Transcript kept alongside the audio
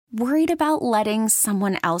Worried about letting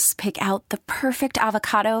someone else pick out the perfect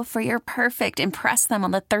avocado for your perfect impress them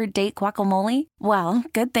on the third date guacamole? Well,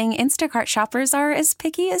 good thing Instacart shoppers are as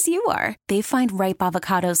picky as you are. They find ripe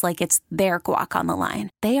avocados like it's their guac on the line.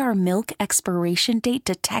 They are milk expiration date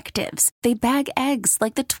detectives. They bag eggs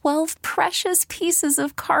like the 12 precious pieces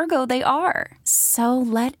of cargo they are. So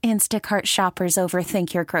let Instacart shoppers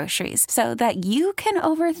overthink your groceries so that you can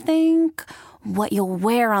overthink what you'll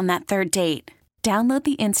wear on that third date. Download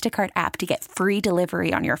the Instacart app to get free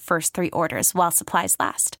delivery on your first 3 orders while supplies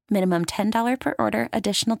last. Minimum $10 per order.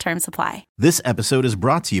 Additional terms apply. This episode is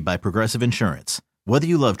brought to you by Progressive Insurance. Whether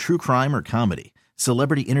you love true crime or comedy,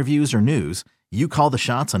 celebrity interviews or news, you call the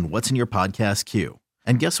shots on what's in your podcast queue.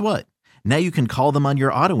 And guess what? Now you can call them on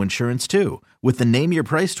your auto insurance too with the Name Your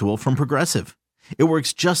Price tool from Progressive. It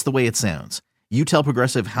works just the way it sounds. You tell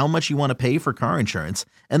Progressive how much you want to pay for car insurance,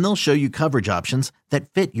 and they'll show you coverage options that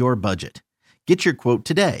fit your budget. Get your quote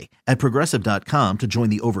today at Progressive.com to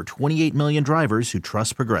join the over 28 million drivers who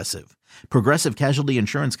trust Progressive. Progressive Casualty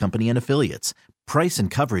Insurance Company and Affiliates. Price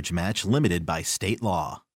and coverage match limited by state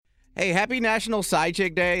law. Hey, happy National Side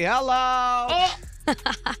Chick Day. Hello. Oh.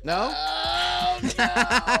 No? Oh,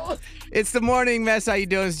 no. It's the morning mess. How you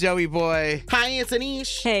doing? It's Joey Boy. Hi, it's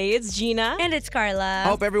Anish. Hey, it's Gina. And it's Karla.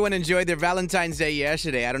 Hope everyone enjoyed their Valentine's Day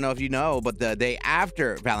yesterday. I don't know if you know, but the day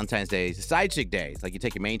after Valentine's Day is the Side Chick Day. It's like you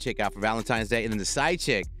take your main chick out for Valentine's Day, and then the side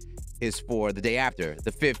chick is for the day after,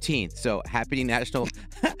 the 15th. So happy National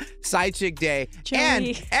Side Chick Day.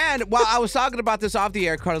 Joey. And while I was talking about this off the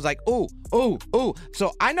air, Carla's like, ooh, ooh, ooh.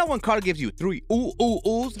 So I know when Karla gives you 3 ooh, ooh,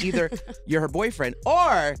 oohs, either you're her boyfriend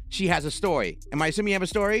or she has a story. Am I assuming you have a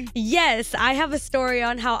story? Yes, I have a story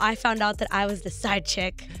on how I found out that I was the side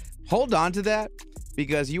chick. Hold on to that,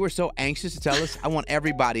 because you were so anxious to tell us. I want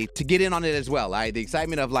everybody to get in on it as well. Right? The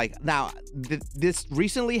excitement of like, now, this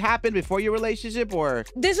recently happened before your relationship, or?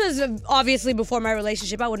 This was obviously before my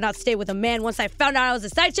relationship. I would not stay with a man once I found out I was a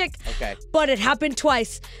side chick. Okay. But it happened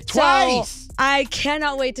twice. Twice? So I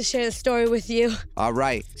cannot wait to share the story with you. All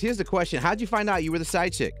right. So here's the question. How'd you find out you were the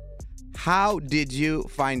side chick? How did you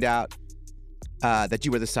find out that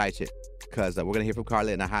you were the side chick? Because we're going to hear from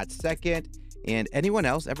Karla in a hot second. And anyone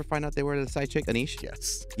else ever find out they were the side chick? Anish?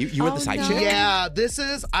 Yes. You were the side chick? Yeah,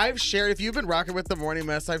 I've shared, if you've been rocking with the morning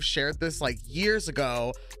mess, I've shared this like years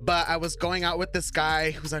ago, but I was going out with this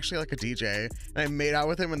guy who's actually like a DJ, and I made out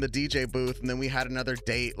with him in the DJ booth, and then we had another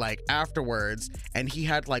date like afterwards, and he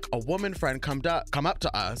had like a woman friend come up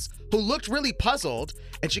to us who looked really puzzled,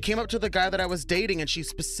 and she came up to the guy that I was dating, and she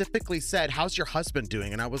specifically said, "How's your husband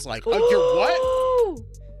doing?" And I was like, "Oh, you're what?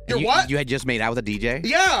 You're what?" You had just made out with a DJ?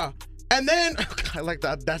 Yeah. And then, I like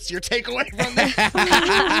that. That's your takeaway from this.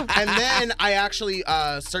 And then I actually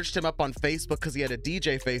searched him up on Facebook because he had a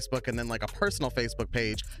DJ Facebook and then like a personal Facebook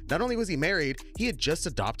page. Not only was he married, he had just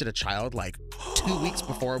adopted a child like 2 weeks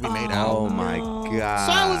before we made out. Oh my God.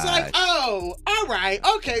 So I was like, oh, all right.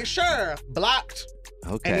 Okay, sure. Blocked.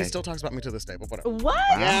 Okay. And he still talks about me to this day, but whatever. What?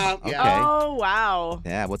 Yeah, Okay. yeah. Oh, wow.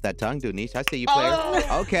 Yeah, what that tongue do, Niche? I see you, player.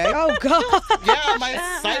 Oh. Okay. Oh, God. Yeah,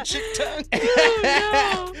 my side chick tongue.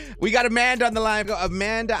 Oh, no. We got Amanda on the line.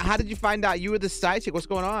 Amanda, how did you find out you were the side chick? What's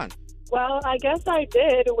going on? Well, I guess I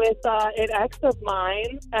did with an ex of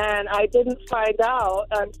mine, and I didn't find out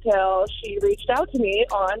until she reached out to me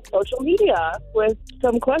on social media with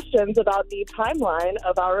some questions about the timeline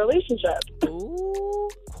of our relationship. Ooh.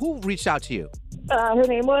 Who reached out to you? Her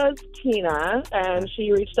name was Tina, and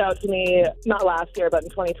she reached out to me not last year, but in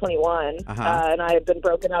 2021. And I had been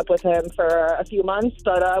broken up with him for a few months,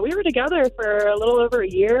 but we were together for a little over a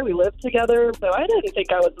year. We lived together, so I didn't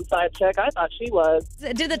think I was the side chick. I thought she was.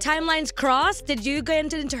 Did the timelines cross? Did you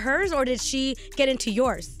get into hers, or did she get into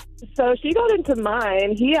yours? So she got into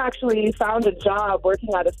mine. He actually found a job working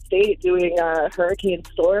out of state doing hurricane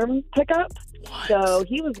storm pickup. What? So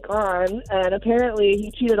he was gone, and apparently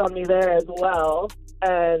he cheated on me there as well.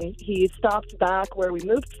 And he stopped back where we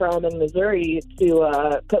moved from in Missouri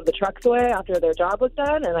to put the trucks away after their job was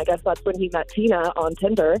done. And I guess that's when he met Tina on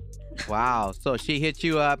Tinder. Wow. So she hit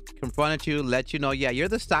you up, confronted you, let you know, yeah, you're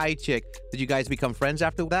the side chick. Did you guys become friends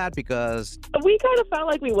after that? Because we kind of felt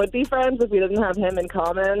like we would be friends if we didn't have him in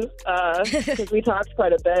common, because we talked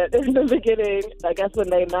quite a bit in the beginning. I guess when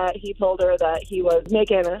they met, he told her that he was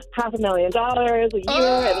making $500,000 a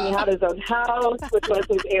year, and he had his own house, which was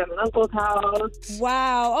his aunt and uncle's house.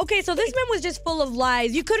 Wow. Okay, so this man was just full of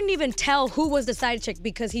lies. You couldn't even tell who was the side chick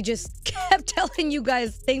because he just kept telling you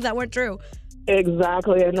guys things that weren't true.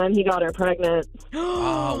 Exactly, and then he got her pregnant.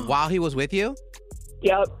 while he was with you?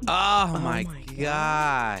 Yep. Oh my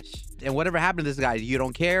gosh. And whatever happened to this guy, you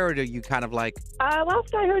don't care, or do you kind of like?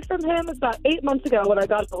 Last I heard from him was about 8 months ago when I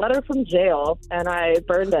got a letter from jail and I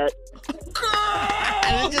burned it.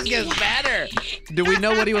 And it just gets better. Do we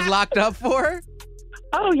know what he was locked up for?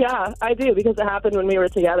 Oh, yeah, I do, because it happened when we were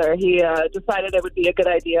together. He decided it would be a good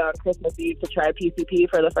idea on Christmas Eve to try PCP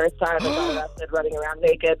for the first time and got arrested running around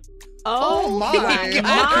naked. Oh, my He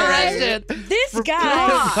got arrested This for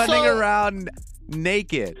guy. running around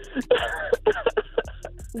naked.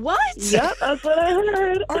 What? Yep, that's what I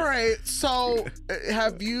heard. All right, so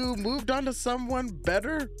have you moved on to someone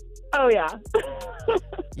better? Oh, yeah.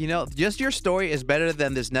 You know, just your story is better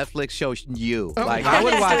than this Netflix show, You. Oh, Like, I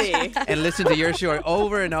would watch honestly. and listen to your story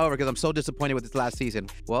over and over because I'm so disappointed with this last season.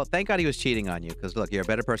 Well, thank God he was cheating on you because, look, you're a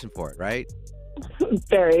better person for it, right?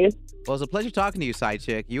 Very. Well, it's a pleasure talking to you, side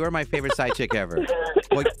chick. You are my favorite side chick ever.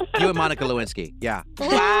 Well, you and Monica Lewinsky. Yeah.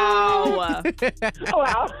 Wow. Oh,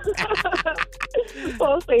 wow.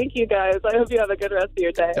 Well, thank you, guys. I hope you have a good rest of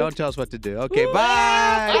your day. Don't tell us what to do. Okay,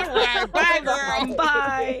 bye. All right, bye, girl.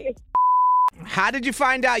 Bye. How did you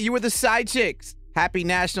find out you were the side chicks? Happy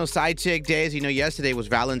National Side Chick Days. You know, yesterday was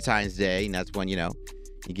Valentine's Day, and that's when, you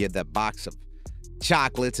give that box of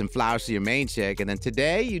chocolates and flowers to your main chick. And then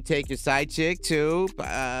today you take your side chick to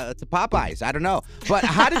Popeyes. I don't know. But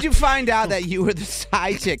how did you find out that you were the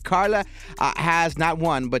side chick? Karla has not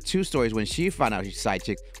one, but two stories when she found out she's side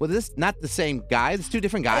chick. Well, this not the same guy. It's two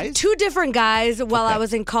different guys? Two different guys while Okay. I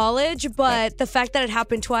was in college, but the fact that it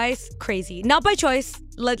happened twice, crazy. Not by choice.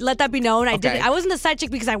 Let that be known. Okay. I wasn't the side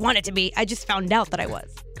chick because I wanted to be. I just found out that I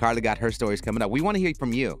was. Karla got her stories coming up. We want to hear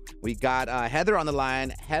from you. We got Heather on the line.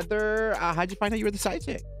 Heather, how'd you find out you were the side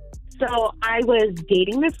chick? So I was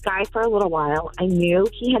dating this guy for a little while. I knew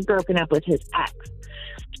he had broken up with his ex.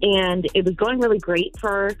 And it was going really great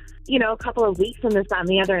for, a couple of weeks and this, that, and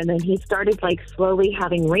the other. And then he started slowly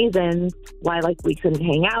having reasons why we couldn't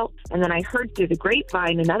hang out. And then I heard through the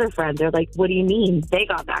grapevine, another friend, they're like, what do you mean? They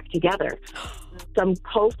got back together. Some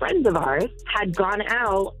co-friends of ours had gone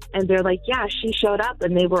out and they're like, yeah, she showed up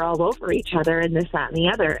and they were all over each other and this, that, and the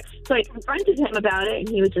other. So I confronted him about it and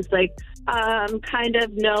he was just like, kind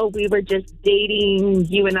of, no, we were just dating,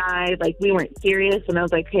 you and I, we weren't serious. And I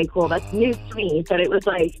was like, okay, cool, that's news to me. But it was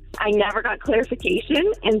I never got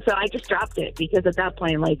clarification. And so I just dropped it because at that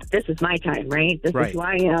point, this is my time, right? This Right. is who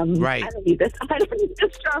I am. Right. I don't need this. I don't need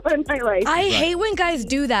this drama in my life. I hate when guys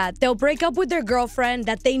do that. They'll break up with their girlfriend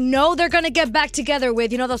that they know they're going to get back together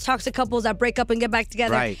with. You know, those toxic couples that break up and get back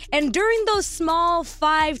together. Right. And during those small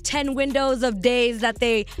 5-10 windows of days that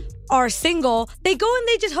they are single, they go and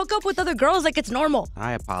they just hook up with other girls like it's normal.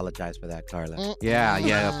 I apologize for that, Karla.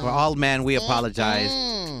 Yeah. For all men, we apologize.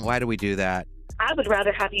 Why do we do that? I would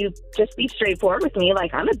rather have you just be straightforward with me.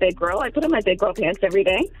 I'm a big girl. I put on my big girl pants every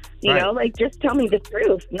day. You know, just tell me the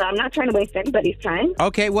truth. No, I'm not trying to waste anybody's time.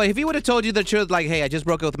 Okay, well, if he would have told you the truth, hey, I just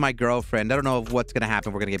broke up with my girlfriend. I don't know what's going to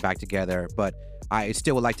happen. We're going to get back together, but I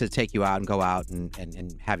still would like to take you out and go out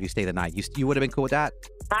and have you stay the night. You would have been cool with that?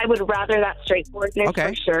 I would rather that straightforwardness Okay.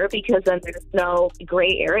 for sure, because then there's no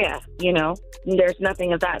gray area, There's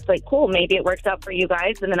nothing of that. It's cool, maybe it works out for you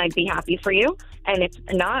guys, and then I'd be happy for you. And if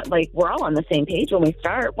not, we're all on the same page when we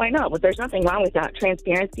start. Why not? Well, there's nothing wrong with that.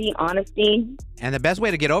 Transparency, honesty. And the best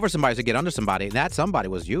way to get over somebody is to get under somebody. And that somebody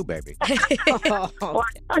was you, baby. Well,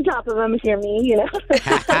 on top of them, if you're me,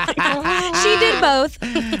 She did both.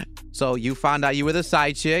 So you found out you were the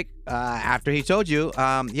side chick after he told you,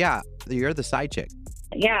 you're the side chick.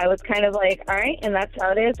 Yeah, I was kind of all right, and that's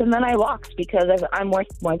how it is. And then I walked because I'm worth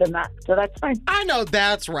more than that. So that's fine. I know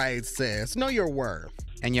that's right, sis. Know your worth.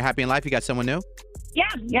 And you're happy in life? You got someone new?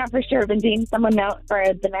 Yeah, for sure. I've been dating someone now for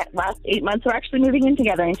the last 8 months. We're actually moving in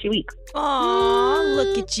together in 2 weeks. Aw,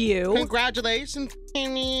 look at you. Congratulations,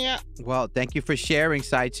 Timmy. Well, thank you for sharing,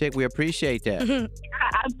 side chick. We appreciate that. Yeah,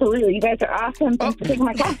 absolutely. You guys are awesome. Thanks for taking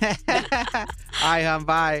my call. Hi,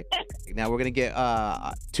 bye. Now we're going to get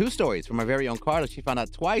two stories from our very own Karla. She found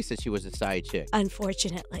out twice that she was a side chick.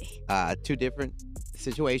 Unfortunately. Two different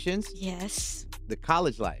situations. Yes. The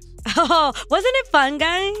college life. Oh, wasn't it fun,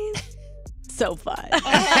 guys? So fun. All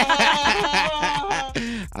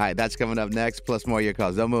right, that's coming up next, plus more of your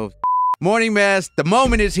calls. Don't move. Morning mess. The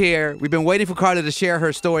moment is here. We've been waiting for Karla to share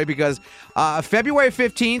her story because February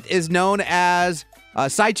 15th is known as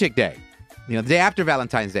Side Chick Day. The day after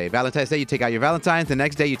Valentine's Day. Valentine's Day, you take out your Valentines. The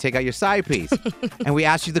next day, you take out your side piece. And we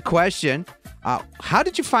asked you the question, how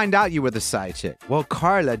did you find out you were the side chick? Well,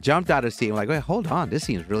 Karla jumped out of her seat. Wait, hold on. This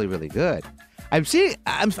seems really, really good. I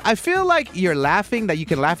feel like you're laughing, that you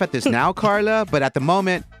can laugh at this now, Karla, but at the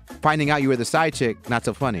moment, finding out you were the side chick, not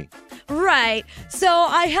so funny. Right. So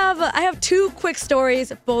I have two quick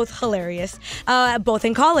stories, both hilarious, both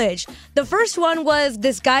in college. The first one was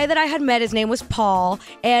this guy that I had met. His name was Paul,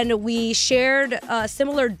 and we shared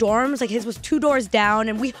similar dorms. Like his was 2 doors down,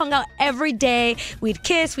 and we hung out every day. We'd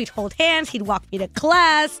kiss, we'd hold hands, he'd walk me to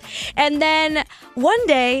class. And then one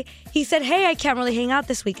day he said, "Hey, I can't really hang out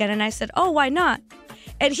this weekend." And I said, "Oh, why not?"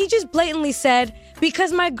 And he just blatantly said,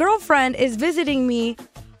 "Because my girlfriend is visiting me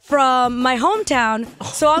from my hometown,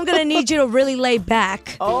 so I'm gonna need you to really lay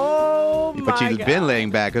back." Oh my But you've God. been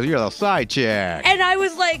laying back because you're a little side chick. And I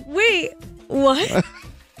was like, "Wait, what?"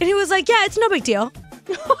 And he was like, "Yeah, it's no big deal."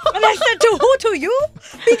 And I said, "To who? To you?"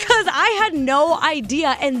 Because I had no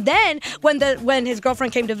idea. And then when his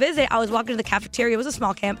girlfriend came to visit, I was walking to the cafeteria. It was a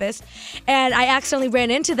small campus, and I accidentally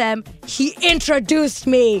ran into them. He introduced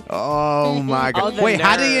me. Oh my God. the Wait,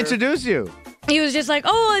 how did he nerve. introduce you? He was just like,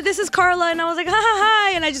 "Oh, this is Karla," and I was like, "Ha ha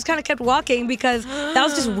ha," and I just kind of kept walking because that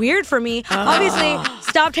was just weird for me. Obviously,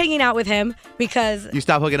 stopped hanging out with him because You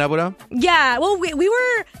stopped hooking up with him? yeah, well,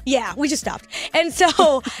 we just stopped. And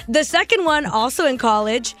so the second one, also in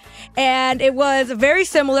college, and it was very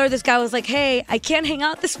similar. This guy was like, "Hey, I can't hang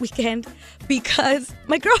out this weekend because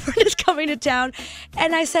my girlfriend is coming to town."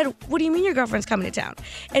 And I said, "What do you mean your girlfriend's coming to town?"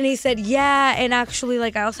 And he said, "Yeah, and actually,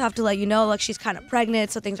 like, I also have to let you know, like, she's kind of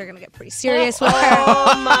pregnant, so things are going to get pretty serious with her."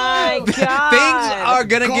 Oh my God. Things are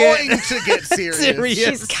going to Going get to get serious. serious.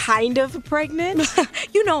 She's kind of pregnant.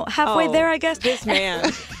 You know, halfway Oh, there, I guess. This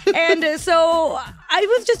man. And so I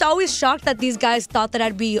was just always shocked that these guys thought that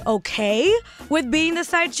I'd be okay with being the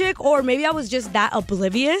side chick, or maybe I was just that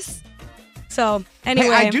oblivious. So anyway,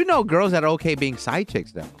 Hey, I do know girls that are okay being side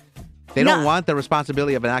chicks, though. They don't No. want the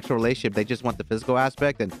responsibility of an actual relationship. They just want the physical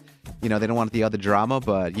aspect, and they don't want the other drama.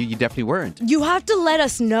 But you definitely weren't. you have to let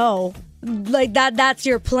us know, like that's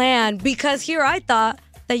your plan, because here I thought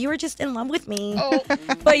that you were just in love with me,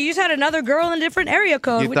 but you just had another girl in a different area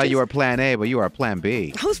code. You which thought is- you were Plan A, but you are Plan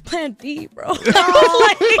B. I was Plan B, bro. I was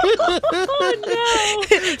like, oh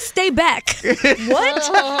no, stay back.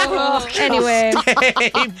 What? Anyway.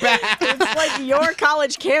 Hey, back. It's like your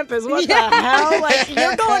college campus. What the hell? Like,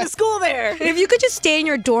 you're going to school there. If you could just stay in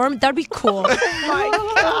your dorm, that'd be cool. Oh my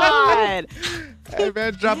God. Hey,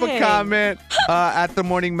 man, drop a Dang. comment at The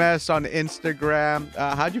Morning Mess on Instagram.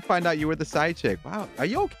 How'd you find out you were the side chick? Wow. Are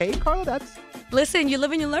you okay, Karla? That's Listen, you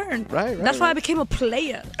live and you learn. Right, That's why I right. became a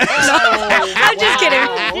player. I'm just kidding.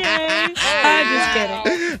 I'm just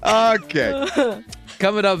kidding. Okay.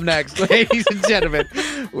 Coming up next, ladies and gentlemen,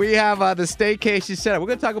 we have the staycation setup. We're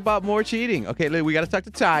going to talk about more cheating. Okay, we got to talk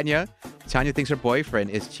to Tanya. Tanya thinks her boyfriend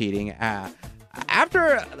is cheating.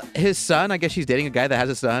 After his son, I guess she's dating a guy that has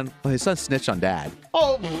a son. Well, his son snitched on dad.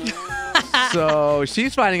 Oh, So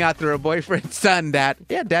she's finding out through her boyfriend's son that,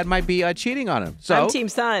 yeah, dad might be cheating on him. So I'm Team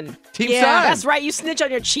Son. Team Yeah, son. That's right. You snitch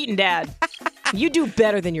on your cheating dad. You do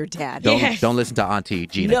better than your dad. Don't listen to Auntie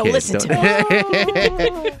Gina. No, kids. listen to Don't- me. All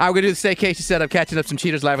right, we're going to do the staycation setup, catching up some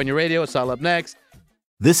cheaters live on your radio. It's all up next.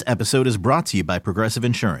 This episode is brought to you by Progressive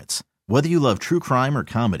Insurance. Whether you love true crime or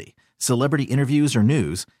comedy, celebrity interviews or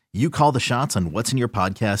news, you call the shots on what's in your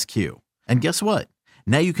podcast queue. And guess what?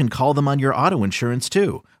 Now you can call them on your auto insurance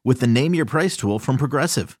too with the Name Your Price tool from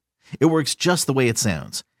Progressive. It works just the way it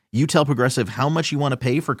sounds. You tell Progressive how much you want to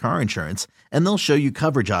pay for car insurance, and they'll show you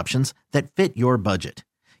coverage options that fit your budget.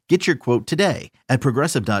 Get your quote today at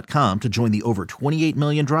Progressive.com to join the over 28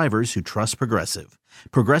 million drivers who trust Progressive.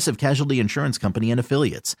 Progressive Casualty Insurance Company and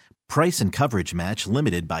Affiliates. Price and coverage match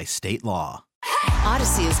limited by state law.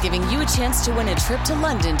 Odyssey is giving you a chance to win a trip to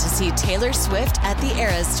London to see Taylor Swift at the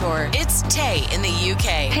Eras Tour. It's Tay in the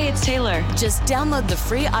UK. Hey, it's Taylor. Just download the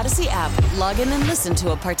free Odyssey app, log in and listen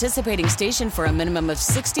to a participating station for a minimum of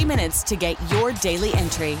 60 minutes to get your daily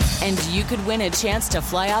entry. And you could win a chance to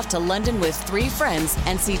fly off to London with 3 friends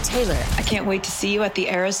and see Taylor. I can't wait to see you at the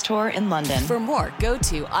Eras Tour in London. For more, go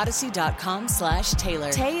to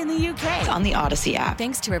odyssey.com/Taylor. Tay in the UK. On the Odyssey app.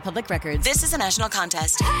 Thanks to Republic Records. This is a national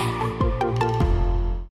contest.